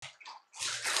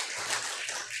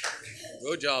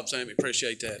Good job, Sammy.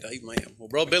 Appreciate that. Amen. Well,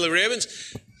 Brother Billy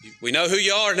Ribbons, we know who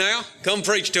you are now. Come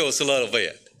preach to us a little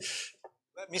bit.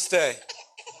 Let me stay.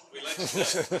 We let you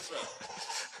stay.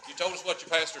 You told us what your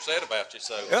pastor said about you,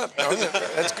 so. Yeah,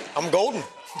 I'm golden.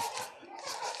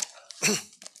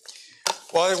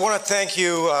 Well, I want to thank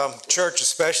you, church,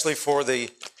 especially for the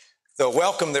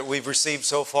welcome that we've received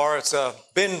so far. It's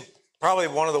been probably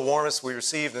one of the warmest we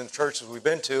received in the churches we've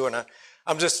been to, and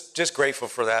I'm just grateful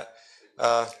for that.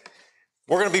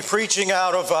 We're going to be preaching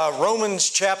out of Romans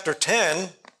chapter 10,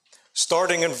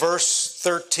 starting in verse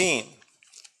 13.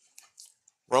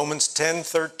 Romans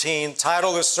 10:13.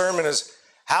 Title of this sermon is,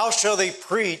 How Shall They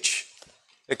Preach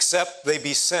Except They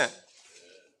Be Sent?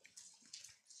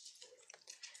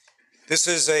 This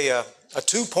is a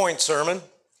 2-point sermon.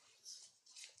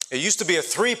 It used to be a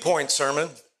 3-point sermon,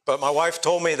 but my wife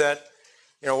told me that,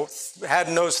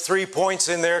 having those 3 points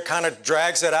in there kind of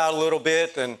drags it out a little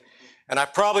bit, and I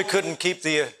probably couldn't keep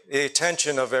the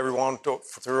attention of everyone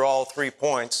through all 3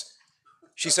 points.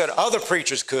 She said other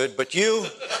preachers could, but you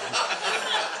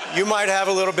might have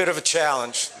a little bit of a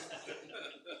challenge.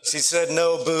 She said,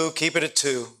 no, boo, keep it at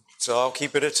 2. So I'll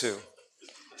keep it at 2.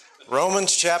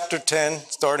 Romans chapter 10,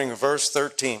 starting in verse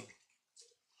 13.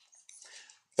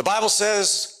 The Bible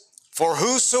says, For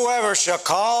whosoever shall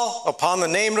call upon the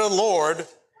name of the Lord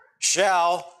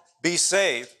shall be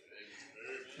saved.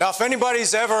 Now, if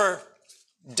anybody's ever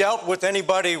dealt with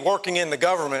anybody working in the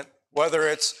government, whether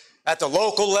it's at the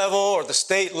local level or the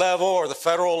state level or the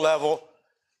federal level,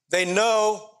 they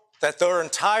know that their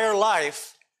entire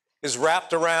life is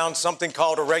wrapped around something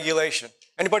called a regulation.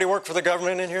 Anybody work for the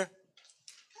government in here?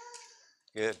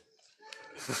 Good.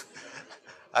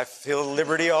 I feel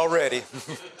liberty already.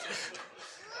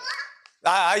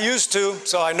 I used to,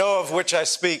 so I know of which I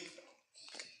speak.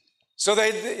 So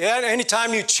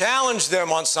anytime you challenge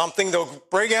them on something, they'll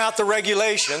bring out the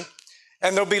regulation,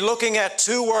 and they'll be looking at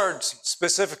 2 words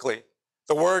specifically,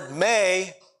 the word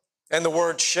may and the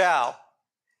word shall.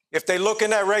 If they look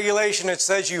in that regulation, it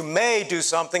says you may do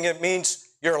something, it means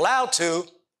you're allowed to,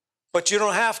 but you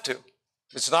don't have to.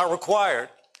 It's not required.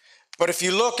 But if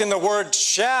you look in the word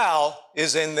shall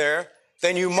is in there,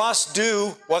 then you must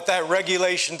do what that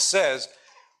regulation says.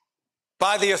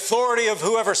 By the authority of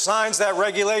whoever signs that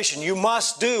regulation, you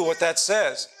must do what that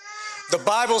says. The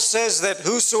Bible says that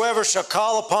whosoever shall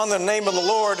call upon the name of the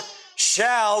Lord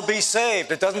shall be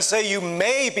saved. It doesn't say you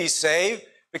may be saved,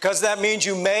 because that means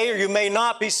you may or you may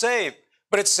not be saved.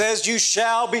 But it says you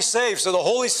shall be saved. So the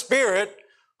Holy Spirit,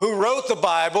 who wrote the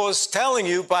Bible, is telling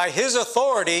you by his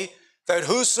authority that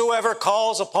whosoever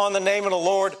calls upon the name of the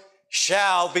Lord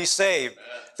shall be saved.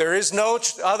 There is no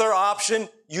other option.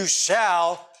 You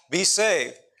shall be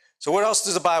saved. So what else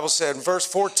does the Bible say in verse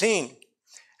 14?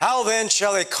 How then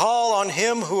shall they call on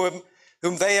him whom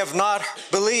they have not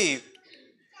believed?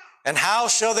 And how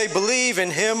shall they believe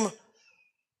in him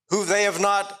who they have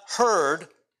not heard?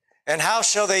 And how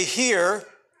shall they hear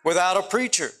without a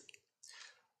preacher?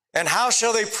 And how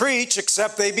shall they preach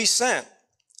except they be sent?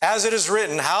 As it is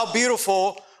written, how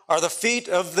beautiful are the feet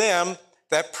of them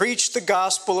that preach the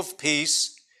gospel of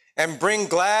peace and bring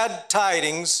glad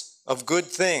tidings of good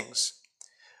things.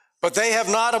 But they have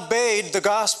not obeyed the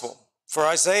gospel. For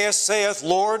Isaiah saith,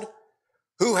 Lord,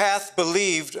 who hath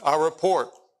believed our report?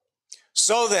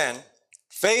 So then,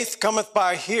 faith cometh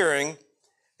by hearing,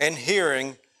 and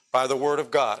hearing by the word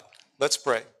of God. Let's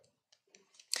pray.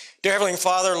 Dear Heavenly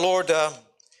Father, Lord,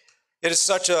 it is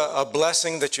such a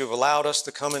blessing that you've allowed us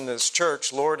to come into this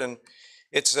church, Lord, and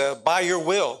it's by your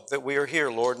will that we are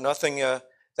here, Lord. Nothing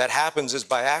that happens is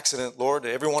by accident, Lord.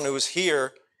 Everyone who is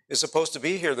here is supposed to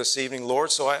be here this evening,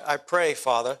 Lord. So I pray,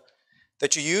 Father,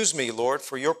 that you use me, Lord,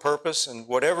 for your purpose, and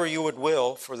whatever you would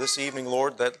will for this evening,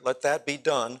 Lord, that let that be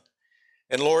done.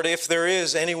 And Lord, if there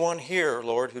is anyone here,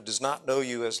 Lord, who does not know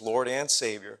you as Lord and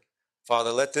Savior,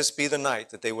 Father, let this be the night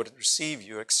that they would receive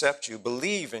you, accept you,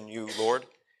 believe in you, Lord,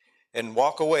 and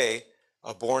walk away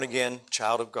a born-again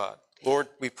child of God. Lord,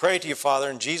 we pray to you, Father,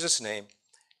 in Jesus' name,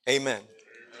 amen.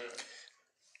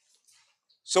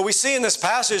 So we see in this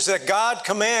passage that God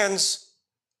commands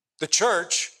the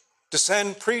church to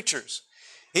send preachers.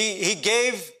 He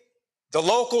gave the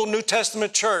local New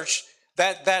Testament church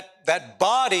that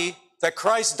body that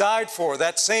Christ died for,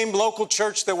 that same local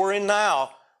church that we're in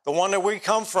now, the one that we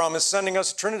come from is sending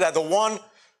us to Trinidad, the one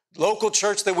local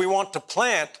church that we want to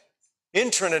plant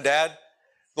in Trinidad.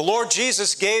 The Lord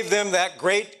Jesus gave them that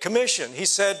great commission. He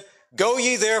said, go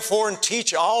ye therefore and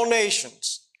teach all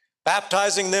nations,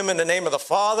 baptizing them in the name of the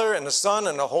Father and the Son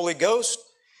and the Holy Ghost,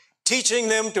 teaching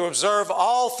them to observe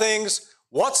all things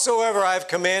whatsoever I have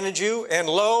commanded you, and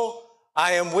lo,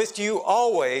 I am with you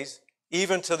always,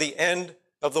 even to the end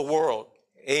of the world.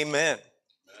 Amen.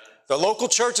 The local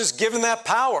church is given that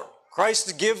power. Christ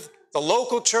to give the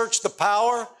local church the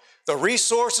power, the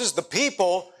resources, the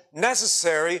people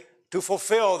necessary to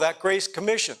fulfill that Great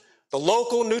Commission. The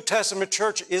local New Testament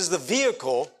church is the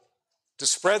vehicle to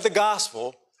spread the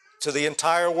gospel to the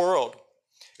entire world.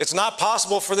 It's not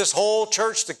possible for this whole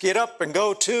church to get up and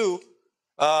go to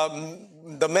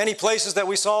the many places that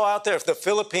we saw out there, the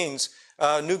Philippines,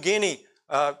 New Guinea,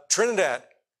 Trinidad.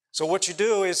 So what you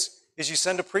do is you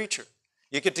send a preacher.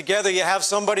 You get together, you have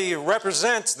somebody who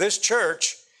represents this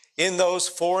church in those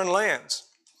foreign lands.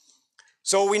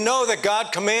 So we know that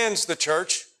God commands the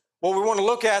church. What we want to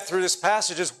look at through this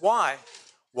passage is why.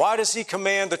 Why does he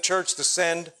command the church to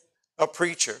send a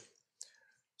preacher?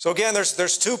 So again,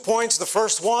 there's 2 points. The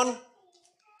first one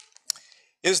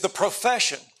is the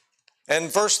profession.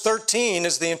 And verse 13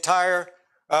 is the entire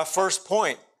first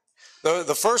point.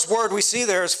 The first word we see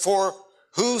there is for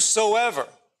whosoever.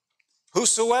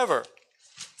 Whosoever.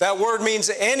 That word means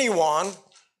anyone,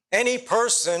 any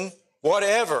person,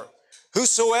 whatever.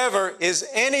 Whosoever is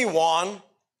anyone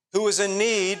who is in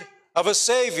need of a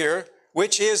Savior,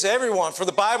 which is everyone. For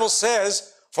the Bible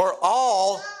says, for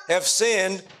all have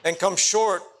sinned and come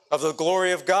short of the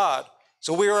glory of God.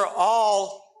 So we are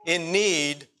all in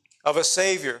need of a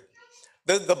Savior.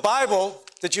 The Bible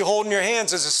that you hold in your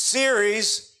hands is a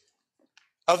series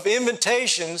of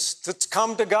invitations to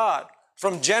come to God.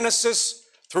 From Genesis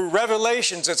through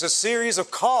Revelations, it's a series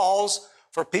of calls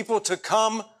for people to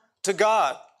come to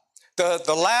God.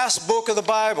 The last book of the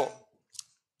Bible,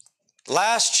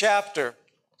 last chapter,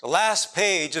 the last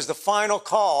page is the final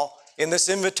call in this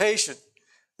invitation.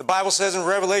 The Bible says in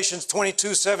Revelations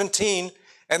 22:17,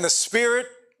 and the Spirit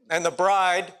and the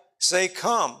bride say,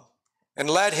 come. And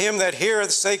let him that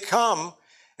heareth say, come.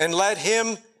 And let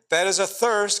him that is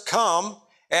athirst come.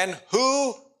 And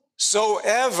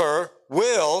whosoever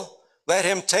will, let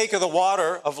him take of the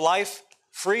water of life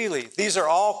freely. These are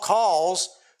all calls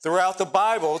throughout the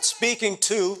Bible. It's speaking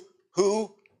to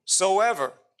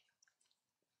whosoever.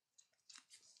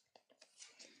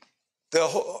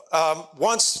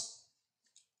 Once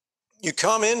you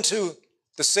come into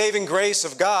the saving grace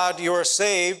of God, you are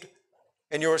saved,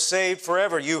 and you are saved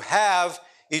forever. You have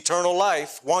eternal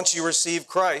life once you receive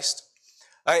Christ.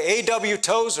 A.W.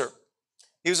 Tozer,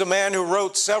 he was a man who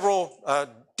wrote several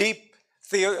deep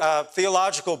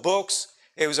theological books.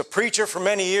 He was a preacher for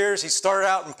many years. He started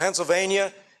out in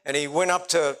Pennsylvania, and he went up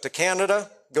to Canada.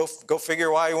 Go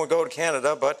figure why he would go to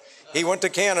Canada, but he went to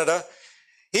Canada.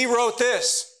 He wrote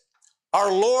this: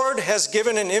 our Lord has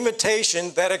given an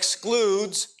invitation that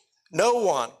excludes no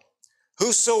one.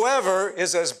 Whosoever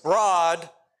is as broad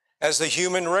as the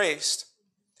human race.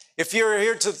 If you're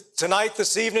here tonight,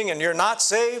 this evening, and you're not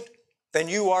saved, then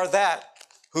you are that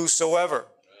whosoever.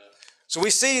 So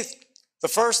we see the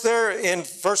first there in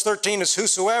verse 13 is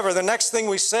whosoever. The next thing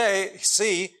we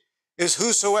see is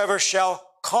whosoever shall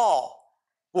call.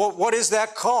 Well, what is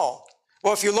that call?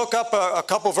 Well, if you look up a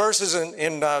couple verses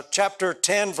in chapter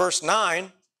 10, verse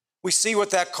 9, we see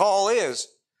what that call is.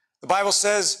 The Bible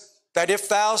says that if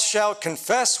thou shalt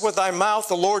confess with thy mouth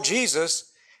the Lord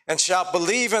Jesus, and shalt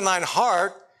believe in thine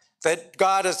heart that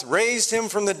God hath raised him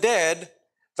from the dead,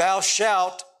 thou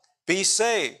shalt be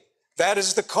saved. That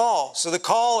is the call. So the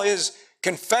call is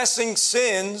confessing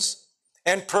sins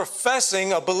and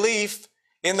professing a belief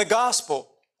in the gospel.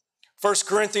 1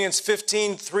 Corinthians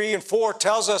 15, 3 and 4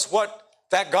 tells us what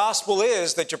that gospel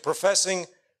is that you're professing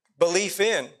belief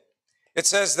in. It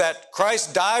says that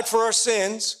Christ died for our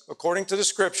sins, according to the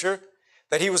scripture,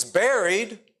 that he was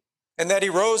buried, and that he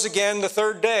rose again the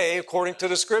third day, according to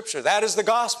the scripture. That is the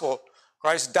gospel.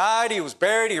 Christ died, he was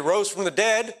buried, he rose from the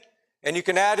dead, and you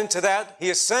can add into that, he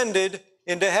ascended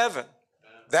into heaven.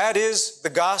 That is the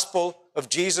gospel of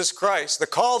Jesus Christ. The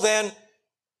call then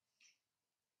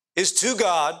is to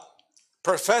God,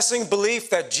 professing belief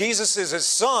that Jesus is his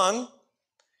Son,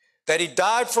 that he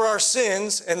died for our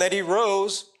sins, and that he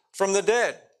rose from the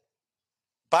dead.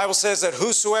 The Bible says that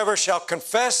whosoever shall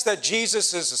confess that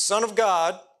Jesus is the Son of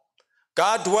God,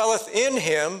 God dwelleth in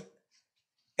him,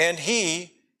 and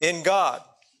he in God.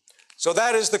 So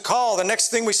that is the call. The next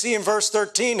thing we see in verse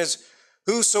 13 is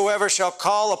whosoever shall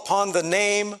call upon the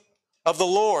name of the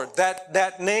Lord.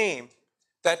 That name,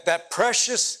 that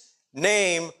precious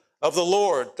name of the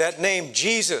Lord, that name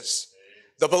Jesus,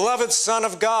 the beloved Son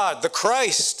of God, the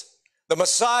Christ, the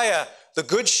Messiah, the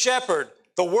Good Shepherd,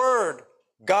 the Word,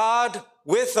 God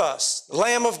with us,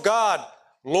 Lamb of God,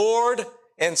 Lord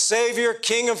and Savior,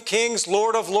 King of Kings,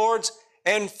 Lord of Lords,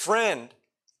 and friend.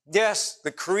 Yes,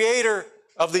 the Creator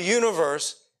of the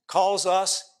universe calls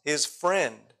us his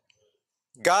friend.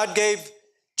 God gave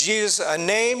Jesus a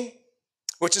name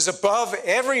which is above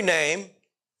every name,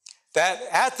 that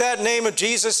at that name of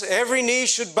Jesus, every knee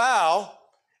should bow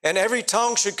and every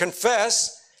tongue should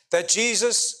confess that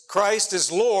Jesus Christ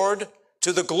is Lord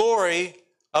to the glory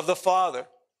of the Father.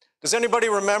 Does anybody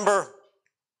remember,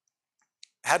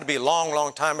 it had to be a long,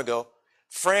 long time ago,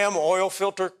 Fram oil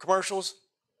filter commercials?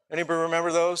 Anybody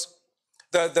remember those?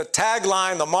 The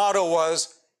tagline, the motto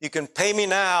was, you can pay me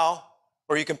now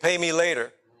or you can pay me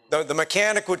later. The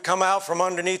mechanic would come out from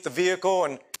underneath the vehicle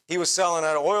and he was selling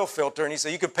an oil filter and he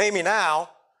said, you can pay me now,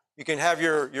 you can have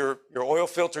your oil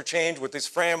filter changed with these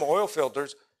Fram oil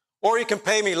filters, or you can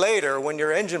pay me later when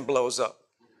your engine blows up.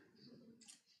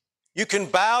 You can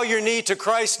bow your knee to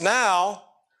Christ now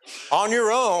on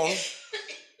your own,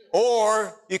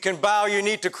 or you can bow your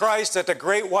knee to Christ at the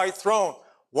great white throne.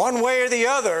 One way or the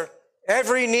other,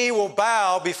 every knee will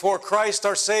bow before Christ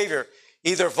our Savior,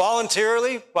 either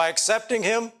voluntarily by accepting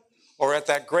him or at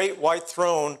that great white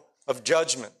throne of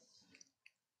judgment.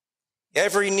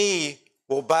 Every knee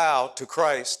will bow to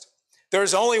Christ.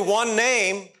 There's only one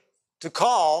name to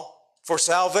call for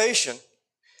salvation.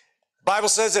 The Bible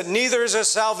says that neither is there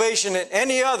salvation in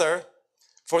any other,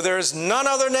 for there is none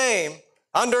other name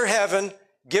under heaven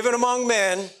given among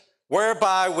men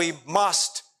whereby we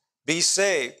must be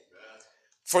saved.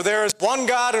 For there is one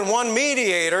God and one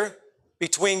mediator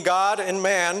between God and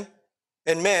men,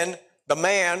 the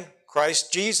man,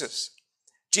 Christ Jesus.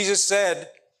 Jesus said,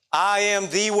 I am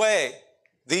the way,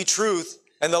 the truth,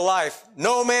 and the life.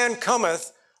 No man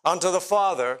cometh unto the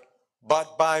Father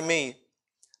but by me.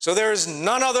 So there is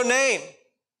none other name,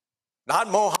 not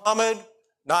Mohammed,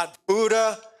 not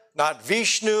Buddha, not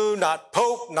Vishnu, not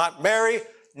Pope, not Mary,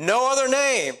 no other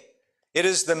name. It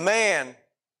is the man,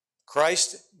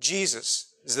 Christ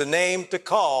Jesus, is the name to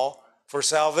call for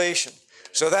salvation.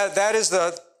 So that is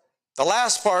the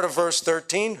last part of verse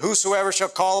 13. Whosoever shall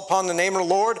call upon the name of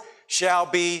the Lord shall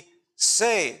be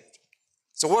saved.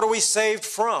 So what are we saved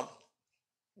from?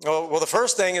 Well, the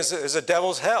first thing is the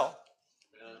devil's hell.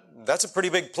 That's a pretty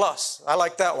big plus. I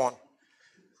like that one.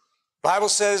 The Bible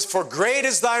says, for great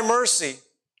is thy mercy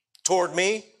toward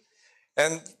me,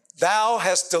 and thou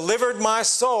hast delivered my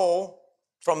soul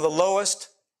from the lowest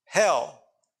hell.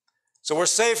 So we're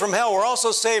saved from hell. We're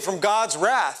also saved from God's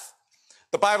wrath.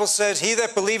 The Bible says, he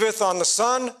that believeth on the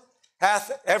Son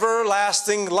hath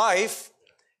everlasting life,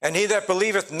 and he that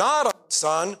believeth not on the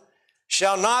Son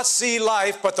shall not see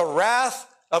life, but the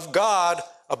wrath of God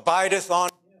abideth on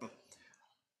him.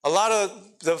 A lot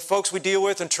of the folks we deal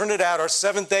with in Trinidad are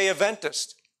Seventh-day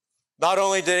Adventists. Not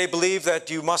only do they believe that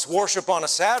you must worship on a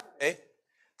Saturday,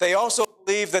 they also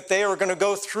believe that they are going to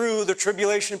go through the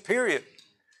tribulation period.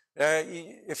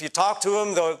 If you talk to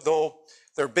them,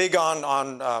 they're big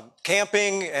on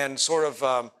camping and sort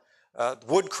of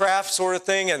woodcraft sort of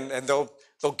thing, and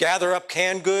they'll gather up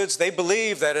canned goods. They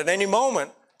believe that at any moment,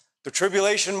 the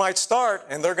tribulation might start,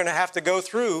 and they're going to have to go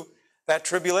through that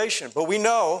tribulation. But we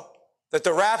know that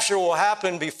the rapture will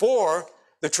happen before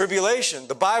the tribulation.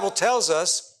 The Bible tells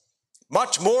us,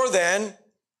 much more than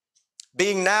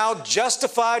being now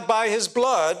justified by his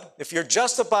blood, if you're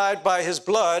justified by his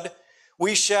blood,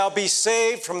 we shall be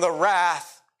saved from the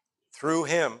wrath through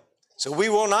him. So we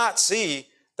will not see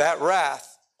that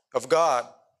wrath of God.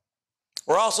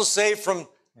 We're also saved from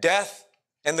death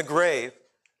and the grave.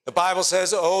 The Bible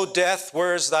says, O death,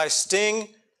 where is thy sting?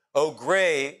 O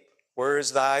grave, where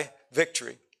is thy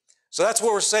victory? So that's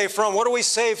what we're saved from. What are we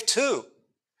saved to?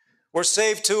 We're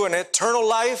saved to an eternal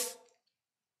life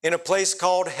in a place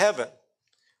called heaven,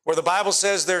 where the Bible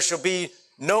says there shall be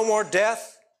no more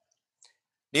death,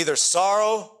 neither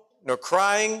sorrow nor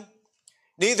crying,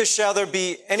 neither shall there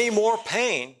be any more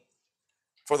pain,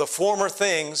 for the former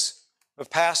things have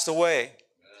passed away.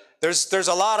 There's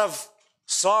a lot of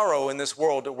sorrow in this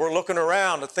world. We're looking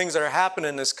around at things that are happening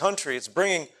in this country. It's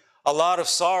bringing a lot of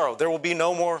sorrow. There will be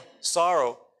no more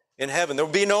sorrow in heaven. There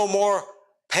will be no more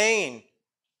pain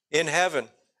in heaven.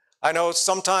 I know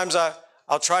sometimes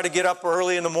I'll try to get up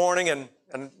early in the morning and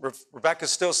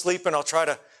Rebecca's still sleeping. I'll try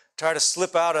to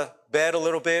slip out of bed a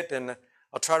little bit, and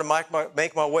I'll try to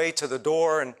make my way to the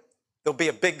door, and there'll be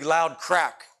a big loud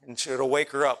crack and it'll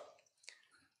wake her up.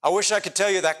 I wish I could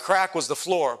tell you that crack was the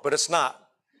floor, but it's not.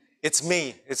 It's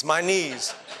me. It's my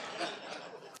knees.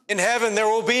 In heaven, there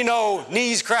will be no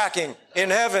knees cracking.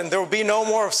 In heaven, there will be no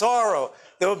more sorrow.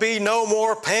 There will be no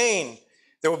more pain.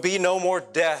 There will be no more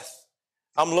death.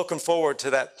 I'm looking forward to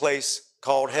that place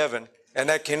called heaven, and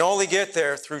that can only get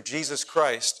there through Jesus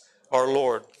Christ, our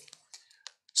Lord.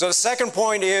 So the second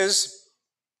point is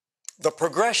the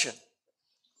progression.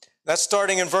 That's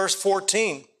starting in verse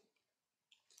 14.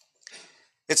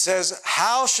 It says,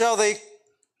 how shall they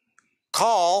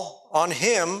call on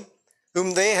him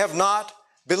whom they have not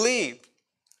believed.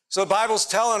 So the Bible's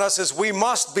telling us is we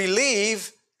must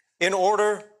believe in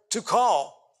order to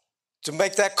call, to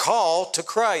make that call to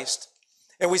Christ.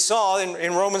 And we saw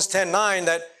in Romans 10:9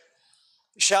 that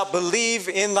you shall believe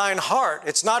in thine heart.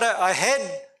 It's not a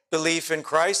head belief in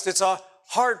Christ, it's a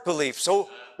heart belief. So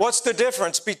what's the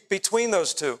difference between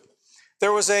those two?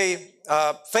 There was a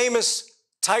famous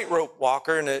tightrope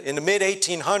walker in the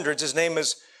mid-1800s. His name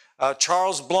is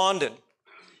Charles Blondin.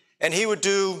 And he would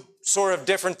do sort of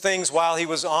different things while he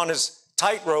was on his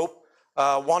tightrope.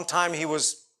 One time he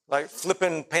was like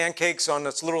flipping pancakes on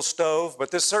this little stove,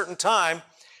 but this certain time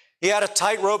he had a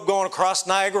tightrope going across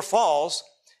Niagara Falls,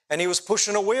 and he was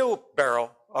pushing a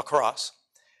wheelbarrow across.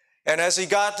 And as he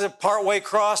got to partway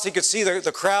across, he could see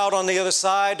the crowd on the other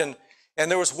side, and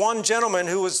there was one gentleman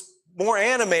who was more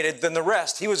animated than the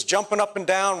rest. He was jumping up and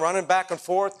down, running back and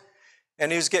forth,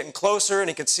 and he was getting closer, and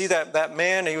he could see that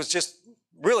man. He was just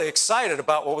really excited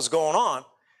about what was going on.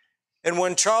 And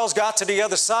when Charles got to the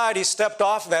other side, he stepped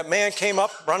off, and that man came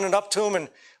up, running up to him and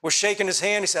was shaking his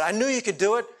hand. He said, I knew you could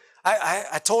do it.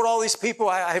 I told all these people,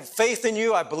 I have faith in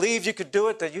you. I believed you could do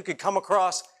it, that you could come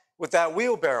across with that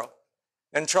wheelbarrow.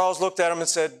 And Charles looked at him and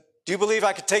said, do you believe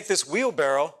I could take this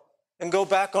wheelbarrow and go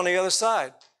back on the other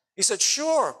side? He said,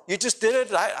 sure, you just did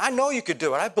it. I know you could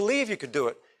do it. I believe you could do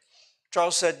it.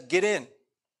 Charles said, get in.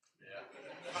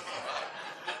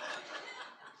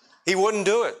 He wouldn't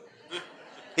do it.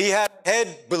 He had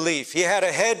head belief. He had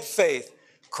a head faith.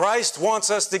 Christ wants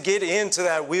us to get into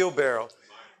that wheelbarrow.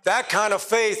 That kind of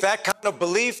faith, that kind of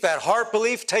belief, that heart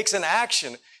belief takes an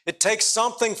action. It takes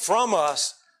something from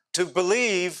us to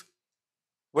believe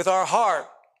with our heart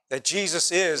that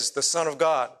Jesus is the Son of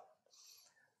God.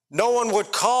 No one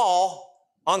would call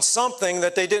on something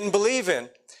that they didn't believe in.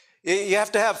 You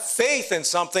have to have faith in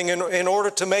something in order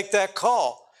to make that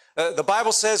call. The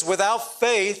Bible says without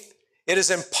faith, it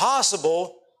is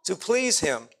impossible to please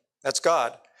him. That's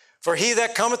God. For he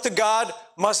that cometh to God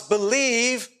must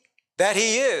believe that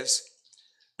he is.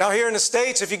 Now here in the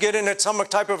States, if you get in some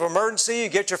type of emergency, you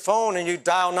get your phone and you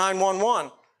dial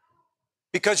 911.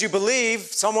 Because you believe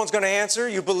someone's going to answer,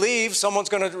 you believe someone's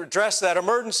going to address that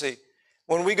emergency.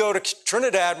 When we go to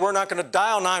Trinidad, we're not going to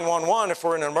dial 911 if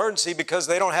we're in an emergency because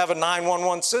they don't have a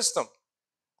 911 system.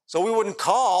 So we wouldn't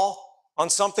call on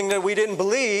something that we didn't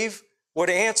believe would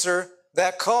answer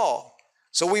that call.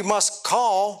 So we must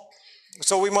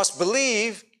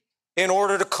believe in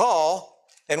order to call,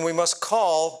 and we must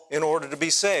call in order to be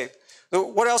saved.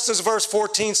 What else does verse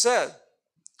 14 say?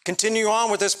 Continue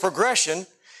on with this progression.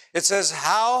 It says,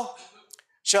 how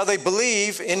shall they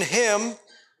believe in him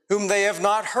whom they have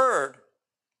not heard?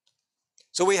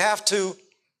 So we have to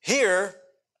hear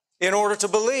in order to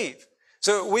believe.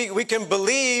 So we can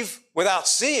believe without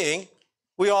seeing.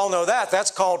 We all know that.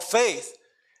 That's called faith.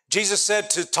 Jesus said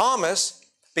to Thomas,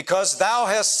 because thou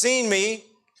hast seen me,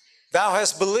 thou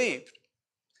hast believed.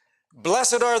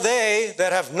 Blessed are they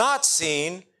that have not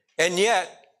seen and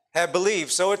yet have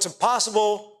believed. So it's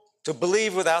impossible to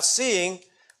believe without seeing,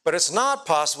 but it's not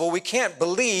possible. We can't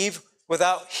believe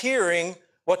without hearing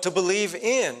what to believe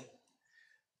in.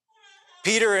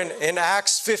 Peter in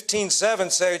Acts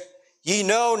 15:7 said, ye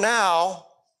know now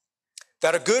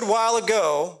that a good while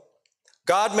ago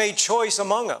God made choice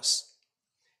among us.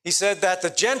 He said that the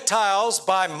Gentiles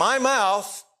by my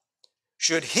mouth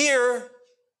should hear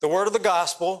the word of the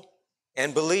gospel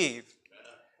and believe.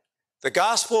 The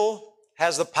gospel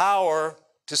has the power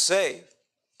to save.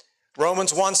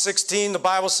 Romans 1:16, the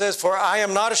Bible says, for I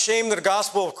am not ashamed of the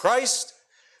gospel of Christ,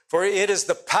 for it is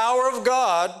the power of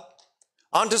God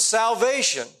unto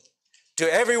salvation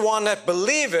to everyone that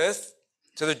believeth,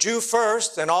 to the Jew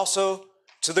first and also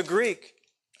to the Greek.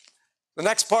 The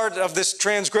next part of this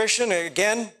transgression,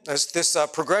 again, is this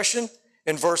progression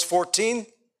in verse 14.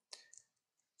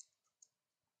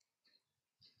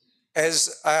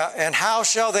 And how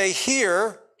shall they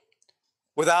hear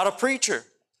without a preacher?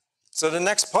 So the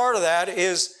next part of that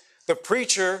is the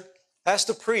preacher has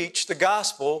to preach the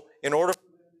gospel in order to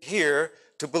hear,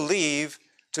 to believe,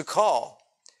 to call.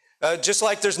 Just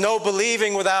like there's no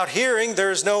believing without hearing,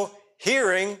 there's no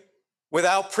hearing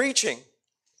without preaching.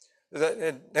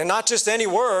 And not just any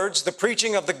words, the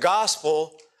preaching of the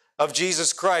gospel of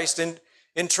Jesus Christ.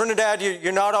 In Trinidad,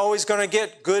 you're not always going to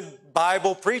get good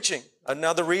Bible preaching.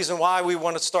 Another reason why we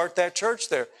want to start that church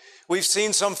there. We've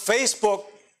seen some Facebook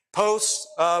posts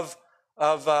of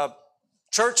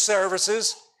church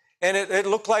services, and it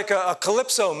looked like a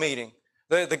calypso meeting.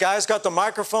 The guy's got the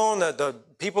microphone, the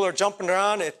people are jumping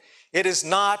around. It is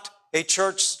not a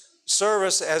church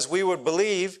service as we would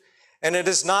believe, and it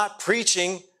is not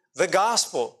preaching the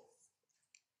gospel.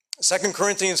 2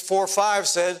 Corinthians 4:5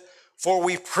 said, For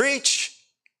we preach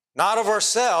not of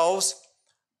ourselves,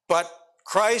 but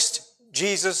Christ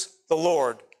Jesus the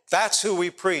Lord. That's who we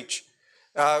preach.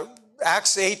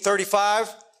 Acts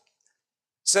 8:35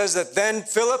 says that then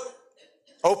Philip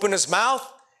opened his mouth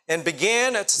and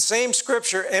began, at the same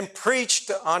scripture, and preached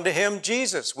unto him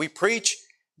Jesus. We preach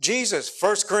Jesus.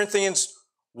 1 Corinthians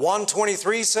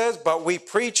 1:23 says, but we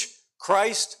preach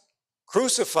Christ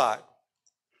crucified.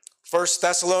 1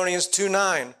 Thessalonians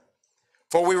 2:9,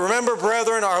 for we remember,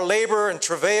 brethren, our labor and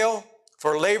travail,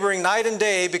 for laboring night and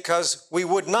day, because we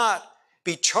would not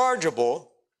be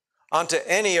chargeable unto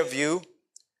any of you.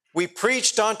 We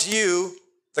preached unto you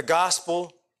the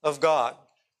gospel of God.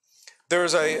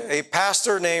 There's a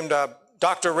pastor named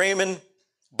Dr. Raymond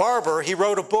Barber. He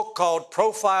wrote a book called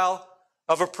Profile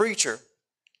of a Preacher.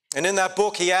 And in that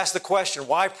book, he asked the question,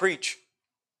 why preach?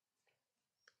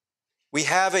 We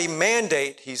have a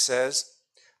mandate, he says,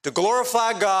 to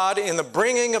glorify God in the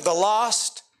bringing of the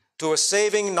lost to a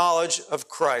saving knowledge of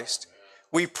Christ.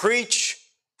 We preach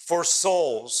for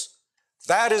souls.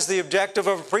 That is the objective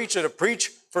of a preacher, to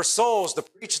preach for souls, to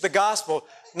preach the gospel,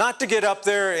 not to get up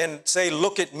there and say,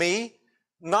 look at me,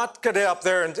 not get up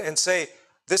there and say,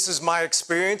 this is my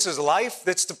experience as life.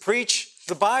 It's to preach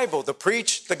the Bible, to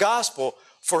preach the gospel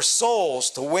for souls,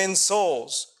 to win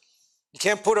souls. You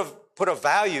can't put a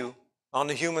value on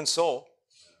the human soul.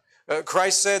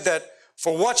 Christ said that,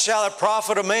 for what shall it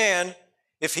profit a man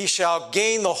if he shall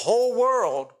gain the whole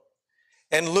world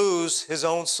and lose his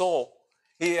own soul?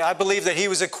 I believe that he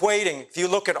was equating, if you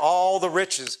look at all the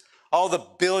riches, all the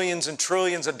billions and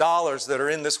trillions of dollars that are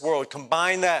in this world,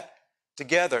 combine that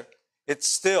together, it's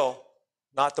still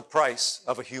not the price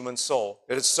of a human soul.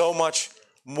 It is so much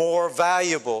more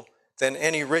valuable than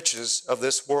any riches of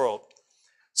this world.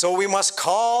 So we must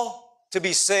call to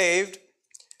be saved.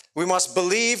 We must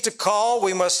believe to call.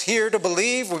 We must hear to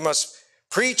believe. We must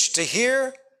preach to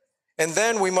hear. And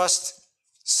then we must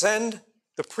send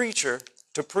the preacher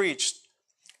to preach.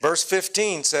 Verse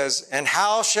 15 says, and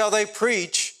how shall they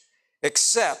preach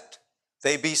except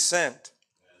they be sent?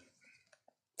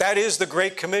 That is the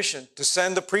Great Commission, to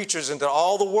send the preachers into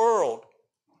all the world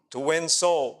to win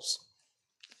souls.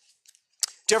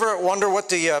 Do you ever wonder what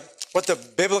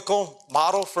the biblical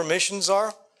model for missions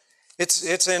are?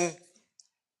 It's in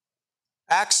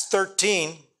Acts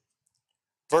 13,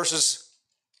 verses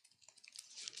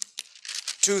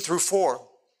 2 through 4.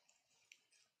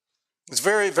 It's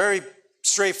very, very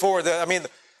straightforward. I mean,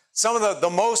 some of the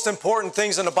most important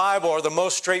things in the Bible are the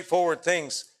most straightforward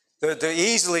things. They're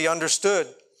easily understood.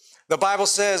 The Bible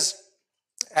says,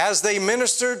 as they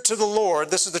ministered to the Lord,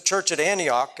 this is the church at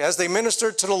Antioch, as they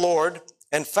ministered to the Lord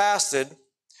and fasted,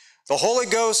 the Holy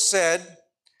Ghost said,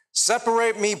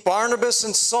 separate me Barnabas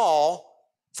and Saul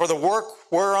for the work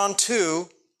whereunto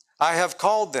I have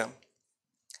called them.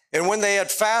 And when they had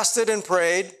fasted and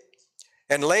prayed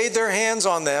and laid their hands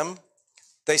on them,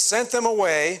 they sent them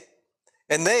away,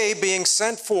 and they, being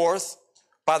sent forth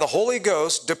by the Holy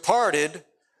Ghost, departed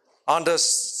unto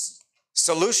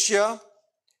Seleucia,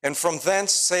 and from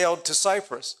thence sailed to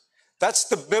Cyprus. That's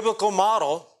the biblical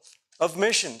model of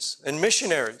missions and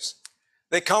missionaries.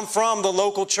 They come from the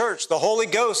local church. The Holy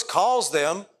Ghost calls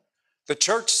them, the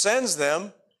church sends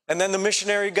them, and then the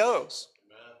missionary goes.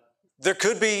 Amen. There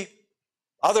could be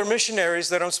other missionaries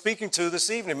that I'm speaking to this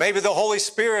evening. Maybe the Holy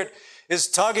Spirit is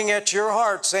tugging at your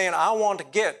heart saying, I want to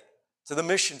get to the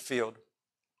mission field.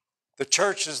 The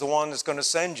church is the one that's going to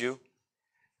send you.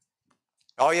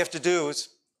 All you have to do is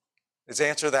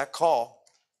answer that call.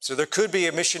 So there could be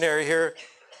a missionary here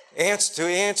to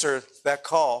answer that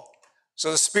call.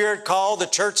 So the Spirit called, the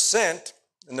church sent,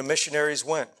 and the missionaries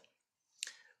went.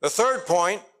 The third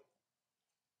point,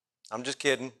 I'm just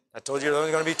kidding. I told you there was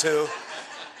only going to be two.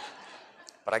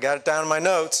 But I got it down in my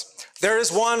notes. There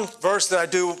is one verse that I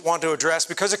do want to address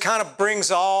because it kind of brings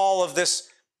all of this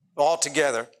all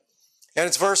together. And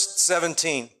it's verse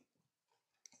 17.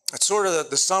 It's sort of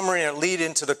the summary and it lead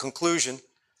into the conclusion.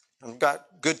 I've got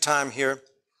good time here.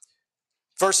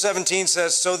 Verse 17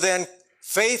 says, so then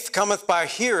faith cometh by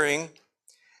hearing,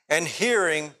 and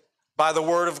hearing by the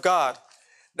word of God.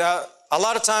 Now, a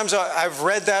lot of times I've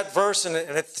read that verse and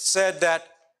it said that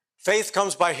faith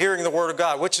comes by hearing the word of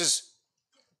God, which is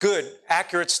good,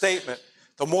 accurate statement.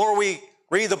 The more we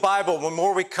read the Bible, the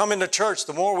more we come into church,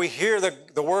 the more we hear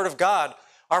the word of God,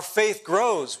 our faith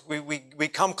grows. We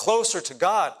come closer to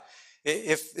God.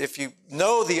 If you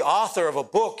know the author of a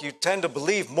book, you tend to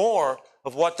believe more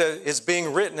of what is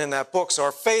being written in that book. So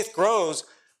our faith grows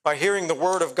by hearing the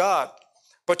word of God.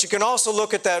 But you can also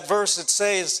look at that verse that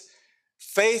says,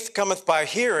 faith cometh by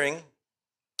hearing,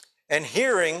 and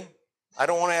hearing, I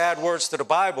don't want to add words to the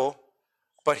Bible,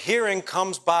 but hearing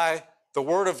comes by the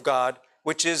Word of God,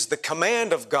 which is the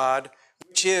command of God,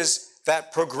 which is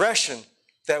that progression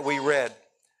that we read.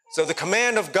 So the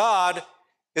command of God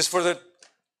is to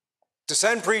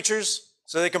send preachers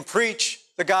so they can preach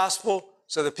the gospel,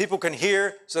 so that people can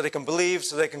hear, so they can believe,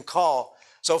 so they can call.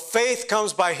 So faith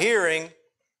comes by hearing,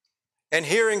 and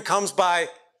hearing comes by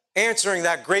answering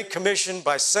that great commission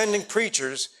by sending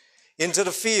preachers into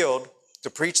the field to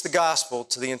preach the gospel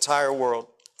to the entire world.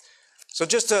 So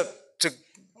just to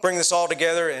bring this all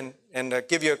together and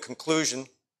give you a conclusion,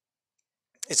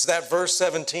 it's that verse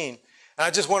 17. And I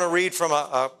just want to read from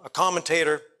a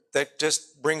commentator that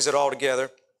just brings it all together.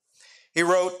 He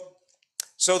wrote,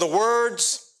 "So the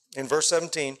words, in verse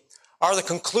 17, are the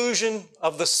conclusion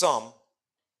of the sum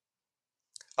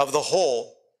of the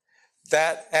whole,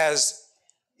 that as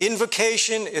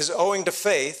invocation is owing to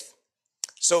faith,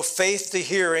 so faith to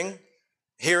hearing,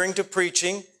 hearing to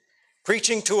preaching,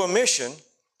 preaching to a mission.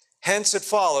 Hence it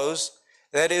follows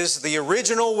that is the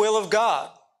original will of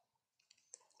God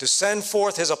to send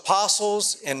forth his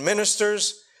apostles and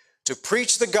ministers to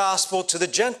preach the gospel to the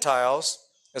Gentiles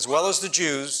as well as the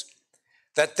Jews,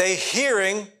 that they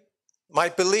hearing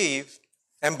might believe,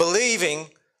 and believing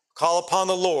call upon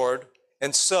the Lord,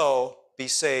 and so be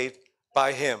saved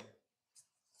by him."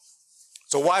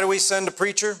 So why do we send a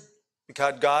preacher?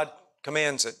 Because God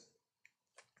commands it.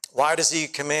 Why does he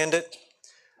command it?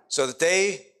 So that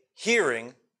they,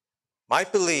 hearing,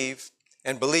 might believe,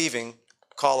 and believing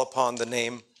call upon the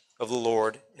name of the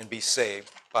Lord and be saved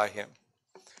by him.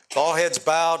 With all heads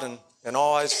bowed and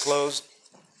all eyes closed,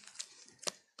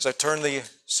 as I turn the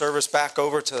service back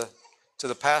over to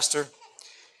the pastor,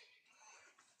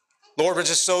 Lord, we're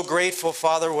just so grateful,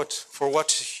 Father, for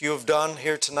what you have done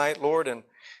here tonight, Lord. And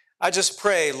I just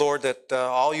pray, Lord, that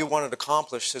all you wanted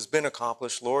accomplished has been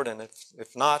accomplished, Lord. And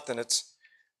if not, then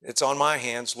it's on my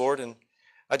hands, Lord. And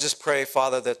I just pray,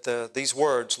 Father, that these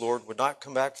words, Lord, would not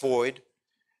come back void,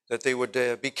 that they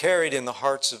would be carried in the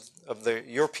hearts of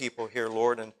your people here,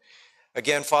 Lord. And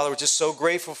again, Father, we're just so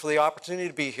grateful for the opportunity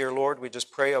to be here, Lord. We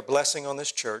just pray a blessing on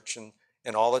this church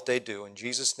and all that they do. In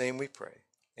Jesus' name we pray.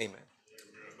 Amen.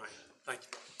 Thank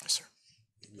you. Yes, sir.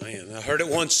 Man, I heard it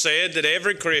once said that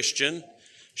every Christian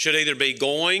should either be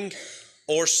going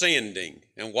or sending.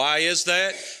 And why is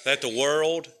that? That the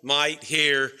world might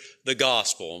hear the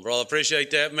gospel. And brother, I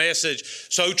appreciate that message.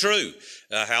 So true.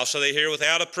 How shall they hear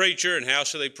without a preacher, and how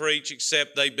shall they preach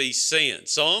except they be sent?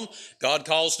 Some God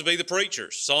calls to be the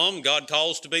preachers. Some God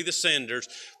calls to be the senders.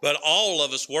 But all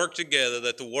of us work together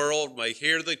that the world may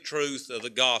hear the truth of the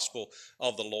gospel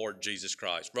of the Lord Jesus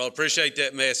Christ. Brother, appreciate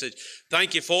that message.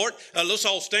 Thank you for it. Let's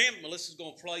all stand. Melissa's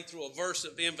going to play through a verse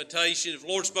of invitation. If the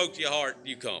Lord spoke to your heart,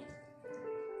 you come.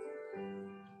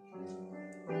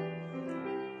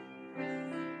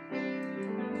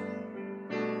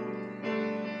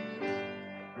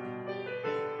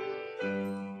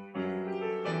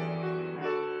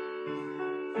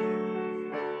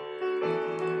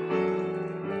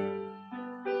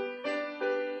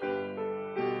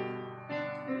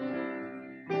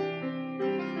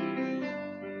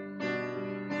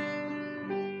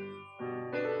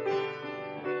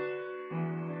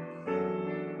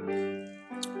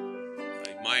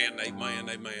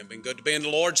 Amen. Been good to be in the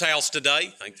Lord's house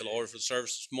today. Thank the Lord for the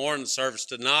service this morning, the service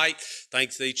tonight.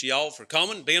 Thanks to each of y'all for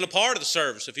coming, being a part of the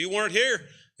service. If you weren't here,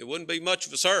 it wouldn't be much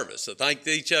of a service. So thank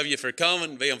each of you for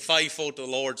coming, being faithful to the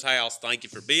Lord's house. Thank you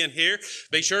for being here.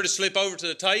 Be sure to slip over to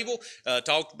the table,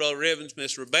 talk to Brother Ribbons,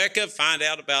 Miss Rebecca, find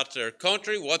out about their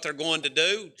country, what they're going to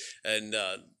do, and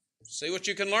see what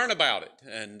you can learn about it.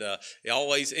 And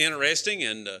always interesting.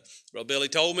 And Brother Billy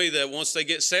told me that once they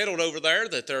get settled over there,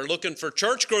 that they're looking for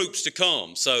church groups to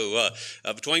come. So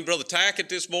between Brother Tackett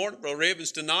this morning, Brother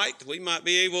Ribbons tonight, we might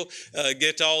be able to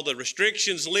get all the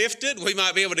restrictions lifted. We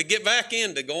might be able to get back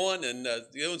into going and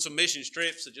doing some mission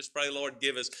trips. So just pray, Lord,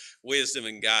 give us wisdom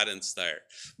and guidance there.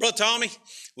 Brother Tommy,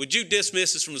 would you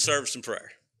dismiss us from the service in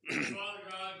prayer? Father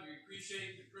God, we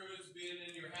appreciate the privilege of being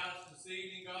in your house this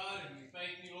evening, God, and we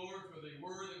thank you, Lord, for the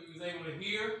word that we was able to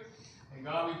hear. And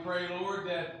God, we pray, Lord,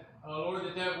 that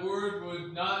that word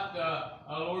would not,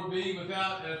 Lord, be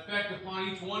without effect upon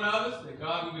each one of us. That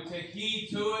God, we would take heed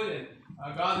to it,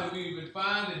 and God, that we would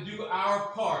find and do our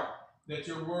part, that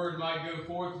your word might go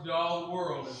forth to all the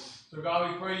world. And so,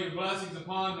 God, we pray your blessings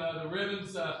upon the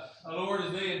Ribbons, Lord,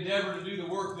 as they endeavor to do the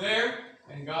work there.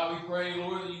 And God, we pray,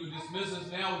 Lord, that you would dismiss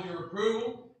us now with your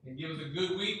approval and give us a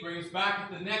good week. Bring us back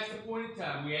at the next appointed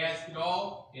time. We ask it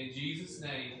all in Jesus'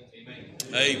 name. Amen.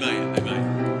 Amen.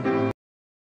 Amen.